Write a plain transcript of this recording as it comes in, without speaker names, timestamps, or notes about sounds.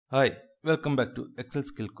Hi welcome back to Excel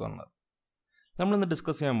skill corner. നമ്മളിന്ന്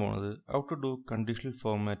discuss ചെയ്യാൻ പോകുന്നത് how to do conditional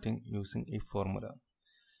formatting using ഈ formula.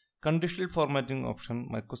 Conditional formatting option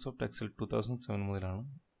Microsoft Excel 2007 മുതലാണ്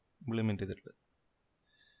implement ചെയ്തിട്ടുള്ളത്.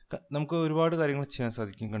 നമുക്ക് ഒരുപാട് കാര്യങ്ങൾ ചെയ്യാൻ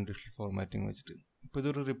സാധിക്കും കണ്ടീഷണൽ ഫോർമാറ്റിംഗ് വെച്ചിട്ട്. ഇപ്പോൾ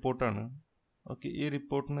ഇതൊരു റിപ്പോർട്ടാണ്. ഓക്കെ, ഈ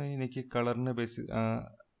റിപ്പോർട്ടിന് എനിക്ക് കളറിനെ ബേസ്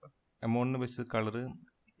എമൗണ്ടിനെ ബേസ് കളർ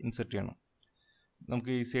ഇൻസെർട്ട് ചെയ്യണം.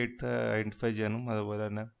 നമുക്ക് ഈസി ആയിട്ട് ഐഡൻറ്റിഫൈ ചെയ്യാനും അതുപോലെ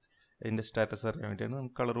തന്നെ അതിൻ്റെ സ്റ്റാറ്റസ് അറിയാൻ വേണ്ടിയാണ്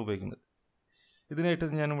നമുക്ക് കളർ ഉപയോഗിക്കുന്നത്. ഇതിനായിട്ട്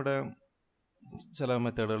ഞാനിവിടെ ചില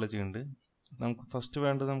മെത്തേഡുകൾ ചെയ്യുന്നുണ്ട്. നമുക്ക് ഫസ്റ്റ്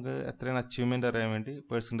വേണ്ടത് നമുക്ക് എത്രയാണ് അച്ചീവ്മെൻ്റ് അറിയാൻ വേണ്ടി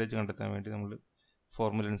പെർസെൻറ്റേജ് കണ്ടെത്താൻ വേണ്ടി നമ്മൾ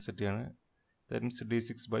ഫോർമുല ഇൻസെർട്ട് ചെയ്യാണ്. That means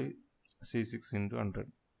D6/C6 × 100.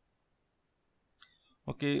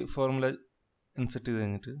 Okay, formula insert ചെയ്ത്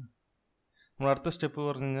കഴിഞ്ഞിട്ട് നമ്മൾ അടുത്ത സ്റ്റെപ്പ്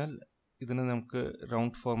പറഞ്ഞു കഴിഞ്ഞാൽ ഇതിനെ നമുക്ക്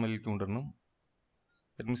റൗണ്ട് ഫോർമുലയിലേക്ക് കൊണ്ടുവരണം.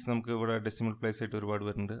 ദാറ്റ് മീൻസ് നമുക്ക് ഇവിടെ ഡെസിമൽ പ്ലേസ് ആയിട്ട് ഒരുപാട്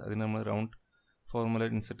വരുന്നുണ്ട്. അതിന് നമ്മൾ റൗണ്ട് ഫോർമുല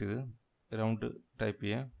ഇൻസെർട്ട് ചെയ്ത് റൗണ്ട് ടൈപ്പ്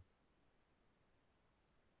ചെയ്യാം.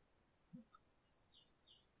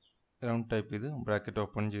 റൗണ്ട് ടൈപ്പ് ചെയ്ത് ബ്രാക്കറ്റ്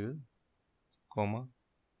ഓപ്പൺ ചെയ്ത് കോമ.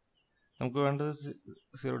 നമുക്ക് വേണ്ടത്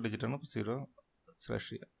 0 ഡിജിറ്റാണ്. അപ്പോൾ 0/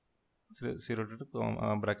 ചെയ്യാം. 0 ഇട്ടിട്ട്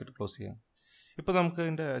ബ്രാക്കറ്റ് ക്ലോസ് ചെയ്യാം. ഇപ്പോൾ നമുക്ക്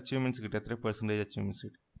അതിൻ്റെ അച്ചീവ്മെൻറ്റ്സ് കിട്ടി, എത്ര പെർസെൻറ്റേജ് അച്ചീവ്മെൻറ്റ്സ്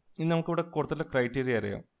കിട്ടി. ഇനി നമുക്കിവിടെ കൊടുത്തിട്ടുള്ള ക്രൈറ്റീരിയ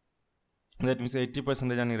അറിയാം. ദാറ്റ് മീൻസ്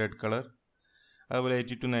 80% ആണ് ഈ റെഡ് കളർ, അതുപോലെ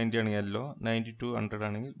 80 to 90 ആണ് യെല്ലോ, 90 to 100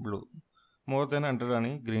 ആണെങ്കിൽ ബ്ലൂ, മോർ ദാൻ 100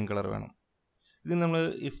 ആണെങ്കിൽ ഗ്രീൻ കളർ വേണം. ഇത് നമ്മൾ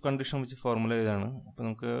ഇഫ് കണ്ടീഷൻ വെച്ച് ഫോർമുല ഇതാണ്. അപ്പോൾ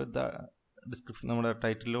നമുക്ക് ഡിസ്ക്രിപ്ഷൻ നമ്മുടെ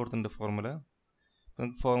ടൈറ്റിലിൽ കൊടുത്തിട്ടുണ്ട് ഫോർമുല. അപ്പോൾ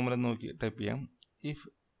നമുക്ക് ഫോർമുല നോക്കി ടൈപ്പ് ചെയ്യാം. ഇഫ്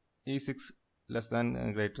E6 >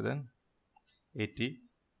 80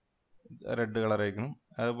 റെഡ് കളർ ആയിരിക്കണം.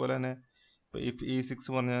 അതുപോലെ തന്നെ ഇപ്പോൾ ഇഫ് E6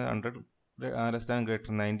 പറഞ്ഞാൽ 100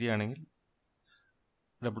 <> 90 ആണെങ്കിൽ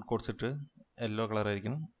ഡബിൾ കോട്ട്സ് ഇട്ട് യെല്ലോ കളർ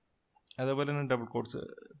ആയിരിക്കണം. അതേപോലെ തന്നെ ഡബിൾ കോട്ട്സ്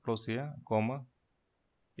ക്ലോസ് ചെയ്യുക, കോമ.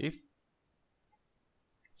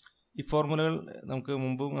 ഈ ഫോർമുലകൾ നമുക്ക്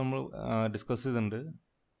മുമ്പ് നമ്മൾ ഡിസ്കസ് ചെയ്തിട്ടുണ്ട്.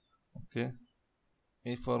 ഓക്കെ,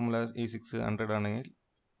 ഈ ഫോർമുല E6 100 ആണെങ്കിൽ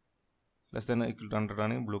 <= 100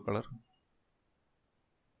 ആണെങ്കിൽ ബ്ലൂ കളർ,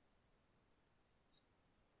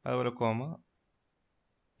 അതുപോലെ comma.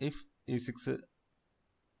 If E6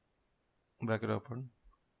 bracket open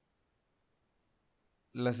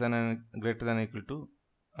 <>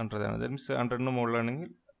 100 ആണ്. That means 100ന് മുകളിലാണെങ്കിൽ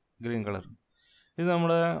green colour. ഇത്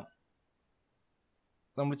നമ്മൾ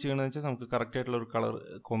ചെയ്യണമെന്ന് വെച്ചാൽ നമുക്ക് കറക്റ്റ് ആയിട്ടുള്ള ഒരു കളർ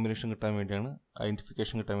കോമ്പിനേഷൻ കിട്ടാൻ വേണ്ടിയാണ്,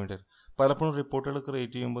 ഐഡൻറ്റിഫിക്കേഷൻ കിട്ടാൻ വേണ്ടിയാണ്. പലപ്പോഴും റിപ്പോർട്ടുകൾ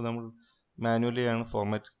ക്രിയേറ്റ് ചെയ്യുമ്പോൾ നമ്മൾ മാനുവലി ആണ്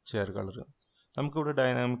ഫോർമാറ്റ് ചെയ്യാറ് കളർ. നമുക്കിവിടെ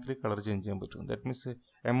ഡൈനാമിക്കലി കളർ ചേഞ്ച് ചെയ്യാൻ പറ്റും. ദാറ്റ് മീൻസ്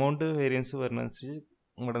എമൗണ്ട് വേരിയൻസ് വരുന്നതനുസരിച്ച്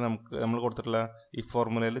ഇവിടെ നമ്മൾ കൊടുത്തിട്ടുള്ള ഈ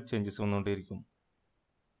ഫോർമുലയിൽ ചേഞ്ചസ് വന്നുകൊണ്ടേയിരിക്കും.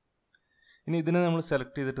 ഇനി ഇതിനെ നമ്മൾ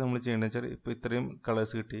സെലക്ട് ചെയ്തിട്ട് നമ്മൾ ചെയ്യേണ്ടത് വെച്ചാൽ ഇപ്പോൾ ഇത്രയും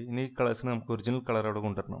കളേഴ്സ് കിട്ടി. ഇനി ഈ കളേഴ്സിന് നമുക്ക് ഒറിജിനൽ കളർ അവിടെ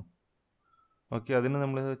കൊണ്ടുവരണം. ഓക്കെ, അതിന്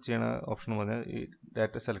നമ്മൾ ചെയ്യണ ഓപ്ഷൻ പറഞ്ഞാൽ ഈ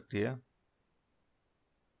ഡാറ്റ സെലക്ട് ചെയ്യുക,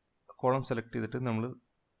 കോളം സെലക്ട് ചെയ്തിട്ട് നമ്മൾ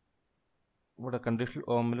ഇവിടെ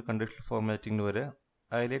കണ്ടീഷണൽ ഫോർമാറ്റിംഗിന് വരെ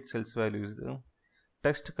ഹൈലൈറ്റ് സെൽസ് വാല്യൂ ചെയ്ത്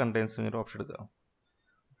ടെക്സ്റ്റ് കണ്ടെയ്ൻസ് എന്നൊരു ഓപ്ഷൻ എടുക്കുക.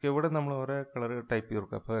 ഓക്കെ, ഇവിടെ നമ്മൾ ഓരോ കളർ ടൈപ്പ് ചെയ്ത്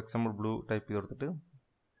കൊടുക്കുക. അപ്പോൾ എക്സാമ്പിൾ ബ്ലൂ ടൈപ്പ് ചെയ്ത് കൊടുത്തിട്ട്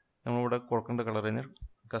നമ്മളിവിടെ കൊടുക്കേണ്ട കളർ കഴിഞ്ഞാൽ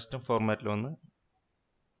കസ്റ്റം ഫോർമാറ്റിൽ വന്ന്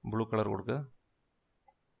ബ്ലൂ കളർ കൊടുക്കുക.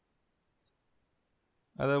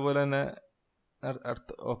 അതേപോലെ തന്നെ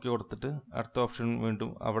അടുത്ത ഓക്കെ കൊടുത്തിട്ട് അടുത്ത ഓപ്ഷൻ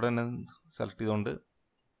വീണ്ടും അവിടെ തന്നെ സെലക്ട് ചെയ്തുകൊണ്ട്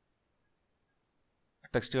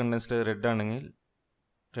ടെക്സ്റ്റ് കണ്ടൻസിൽ റെഡ് ആണെങ്കിൽ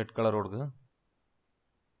റെഡ് കളർ കൊടുക്കുക.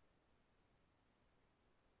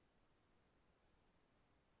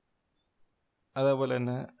 അതേപോലെ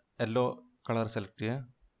തന്നെ യെല്ലോ കളർ സെലക്ട് ചെയ്യുക.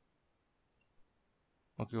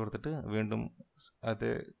 ഓക്കെ കൊടുത്തിട്ട് വീണ്ടും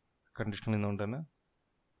അതേ കണ്ടീഷനിൽ നിന്നുകൊണ്ട് തന്നെ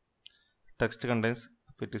text contains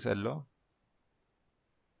it is yellow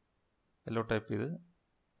type ചെയ്ത്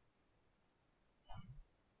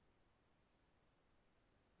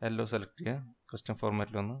യെല്ലോ സെലക്ട് ചെയ്യുക. കസ്റ്റം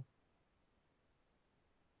ഫോർമാറ്റിൽ വന്ന്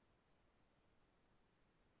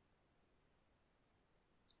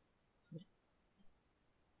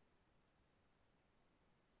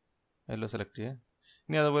യെല്ലോ സെലക്ട് ചെയ്യുക.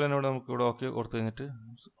 ഇനി അതുപോലെ തന്നെ ഇവിടെ നമുക്ക് ഇവിടെ ഓക്കെ കൊടുത്തു കഴിഞ്ഞിട്ട്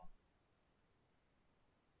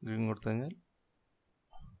ഗ്രീൻ കൊടുത്തു കഴിഞ്ഞാൽ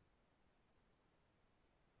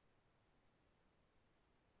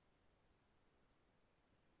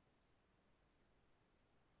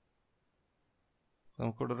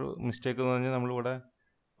നമുക്കിവിടെ ഒരു മിസ്റ്റേക്ക് എന്ന് പറഞ്ഞാൽ നമ്മളിവിടെ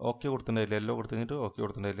ഓക്കെ കൊടുത്തിട്ടുണ്ടായില്ല, യെല്ലോ കൊടുത്തു കഴിഞ്ഞിട്ട് ഓക്കെ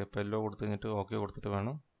കൊടുത്തിട്ടുണ്ടായില്ല. അപ്പോൾ യെല്ലോ കൊടുത്തു കഴിഞ്ഞിട്ട് ഓക്കെ കൊടുത്തിട്ട്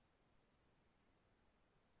വേണം.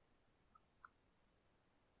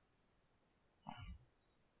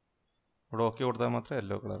 ഇവിടെ ഓക്കെ കൊടുത്താൽ മാത്രമേ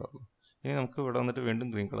യെല്ലോ കളർ ആവുള്ളൂ. ഇനി നമുക്ക് ഇവിടെ വന്നിട്ട് വീണ്ടും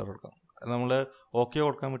ഗ്രീൻ കളർ കൊടുക്കാം. നമ്മൾ ഓക്കെ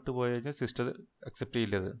കൊടുക്കാൻ വിട്ട് പോയി കഴിഞ്ഞാൽ സിസ്റ്റം അക്സെപ്റ്റ്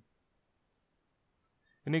ചെയ്യില്ലത്.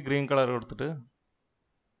 ഇനി ഗ്രീൻ കളർ കൊടുത്തിട്ട്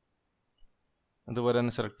അതുപോലെ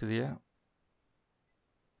തന്നെ സെലക്ട് ചെയ്യുക.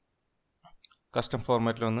 കസ്റ്റം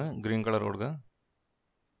ഫോർമാറ്റിൽ വന്ന് ഗ്രീൻ കളർ കൊടുക്കുക,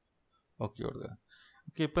 ഓക്കെ കൊടുക്കുക.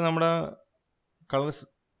 ഓക്കെ, ഇപ്പോൾ നമ്മുടെ കളേഴ്സ്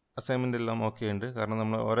അസൈൻമെൻ്റ് എല്ലാം ഓക്കെ ഉണ്ട്. കാരണം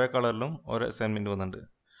നമ്മൾ ഓരോ കളറിലും ഓരോ അസൈൻമെൻറ്റ് വന്നിട്ടുണ്ട്.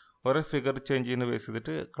 ഓരോ ഫിഗർ ചേഞ്ച് ചെയ്യുന്ന ബേസ്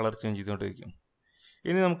ചെയ്തിട്ട് കളർ ചേഞ്ച് ചെയ്തുകൊണ്ടിരിക്കും.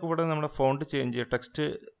 ഇനി നമുക്കിവിടെ നമ്മുടെ ഫോണ്ട് ചേഞ്ച് ചെയ്യുക, ടെക്സ്റ്റ്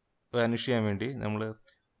വാനിഷ് ചെയ്യാൻ വേണ്ടി നമ്മൾ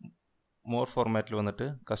മോർ ഫോർമാറ്റിൽ വന്നിട്ട്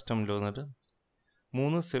കസ്റ്റമിൽ വന്നിട്ട്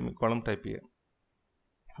 3 സെമിക്കോളം ടൈപ്പ് ചെയ്യാം.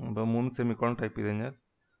 അപ്പോൾ 3 സെമിക്കോളം ടൈപ്പ് ചെയ്ത് കഴിഞ്ഞാൽ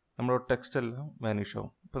നമ്മുടെ ടെക്സ്റ്റ് എല്ലാം വാനിഷ്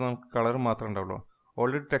ആവും. ഇപ്പോൾ നമുക്ക് കളർ മാത്രമേ ഉണ്ടാവുള്ളൂ.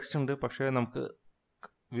 ഓൾറെഡി ടെക്സ്റ്റ് ഉണ്ട്, പക്ഷേ നമുക്ക്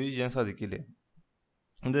വ്യൂ ചെയ്യാൻ സാധിക്കില്ലേ.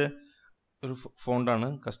 ഇത് ഒരു ഫോണ്ടാണ്,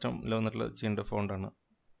 കസ്റ്റമിൽ വന്നിട്ടുള്ള ചെയ്യേണ്ട ഫോണ്ടാണ്.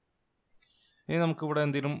 ഇനി നമുക്കിവിടെ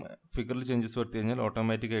എന്തെങ്കിലും ഫിഗറിൽ ചേഞ്ചസ് വരുത്തി കഴിഞ്ഞാൽ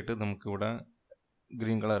ഓട്ടോമാറ്റിക്കായിട്ട് നമുക്കിവിടെ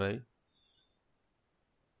ഗ്രീൻ കളറായി,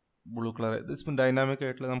 ബ്ലൂ കളറായി. ഇത് ഡൈനാമിക്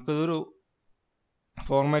ആയിട്ടുള്ള നമുക്കിതൊരു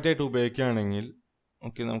ഫോർമാറ്റായിട്ട് ഉപയോഗിക്കുകയാണെങ്കിൽ,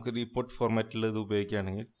 ഓക്കെ, നമുക്ക് റിപ്പോർട്ട് ഫോർമാറ്റിൽ ഇത്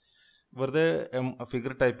ഉപയോഗിക്കുകയാണെങ്കിൽ വെറുതെ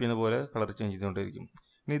ഫിഗർ ടൈപ്പ് ചെയ്യുന്ന പോലെ കളർ ചേഞ്ച് ചെയ്തുകൊണ്ടിരിക്കും.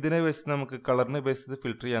 ഇനി ഇതിനെ ബേസ് നമുക്ക് കളറിനെ ബേസ് ചെയ്ത്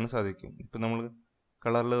ഫിൽറ്റർ ചെയ്യാൻ സാധിക്കും. ഇപ്പം നമ്മൾ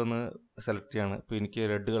കളറിൽ ഒന്ന് സെലക്ട് ചെയ്യാണ്. ഇപ്പോൾ എനിക്ക്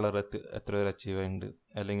റെഡ് കളർ എത്ര വരെ അച്ചീവ് ആയിട്ടുണ്ട്,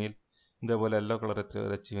 അല്ലെങ്കിൽ ഇതേപോലെ യെല്ലോ കളർ എത്ര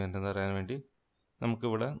വരെ അച്ചീവ് ആയിട്ടുണ്ടെന്ന് അറിയാൻ വേണ്ടി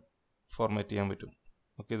നമുക്കിവിടെ ഫോർമാറ്റ് ചെയ്യാൻ പറ്റും.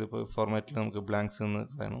 ഓക്കെ, ഇതിപ്പോൾ ഫോർമാറ്റിൽ നമുക്ക് ബ്ലാങ്ക്സ് എന്ന്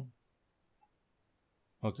കളയണം.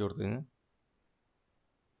 ഓക്കെ കൊടുത്തു കഴിഞ്ഞാൽ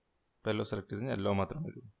ഇപ്പോൾ യെല്ലോ സെലക്ട് ചെയ്ത് യെല്ലോ മാത്രം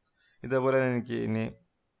വരും. ഇതേപോലെ എനിക്ക് ഇനി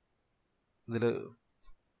ഇതിൽ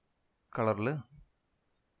കളറിൽ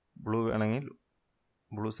ബ്ലൂ വേണമെങ്കിൽ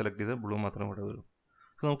ബ്ലൂ സെലക്ട് ചെയ്ത് ബ്ലൂ മാത്രം ഇവിടെ വരും.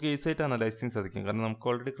 സോ നമുക്ക് ഈസി ആയിട്ട് അനലൈസ് ചെയ്യാൻ സാധിക്കും. കാരണം നമുക്ക്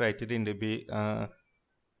ഓൾറെഡി ക്രൈറ്റീരിയ ഉണ്ട്. ബി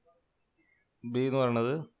എന്ന്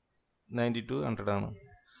പറയുന്നത് 90 to 100 ആണ്.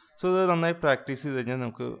 സോ ഇത് നന്നായി പ്രാക്ടീസ് ചെയ്ത് കഴിഞ്ഞാൽ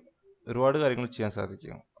നമുക്ക് ഒരുപാട് കാര്യങ്ങൾ ചെയ്യാൻ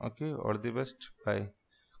സാധിക്കും. Okay, all the best, by.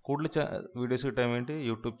 കൂടുതൽ വീഡിയോസ് കിട്ടാൻ വേണ്ടി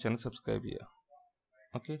യൂട്യൂബ് ചാനൽ സബ്സ്ക്രൈബ് ചെയ്യുക.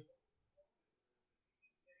 ഓക്കെ.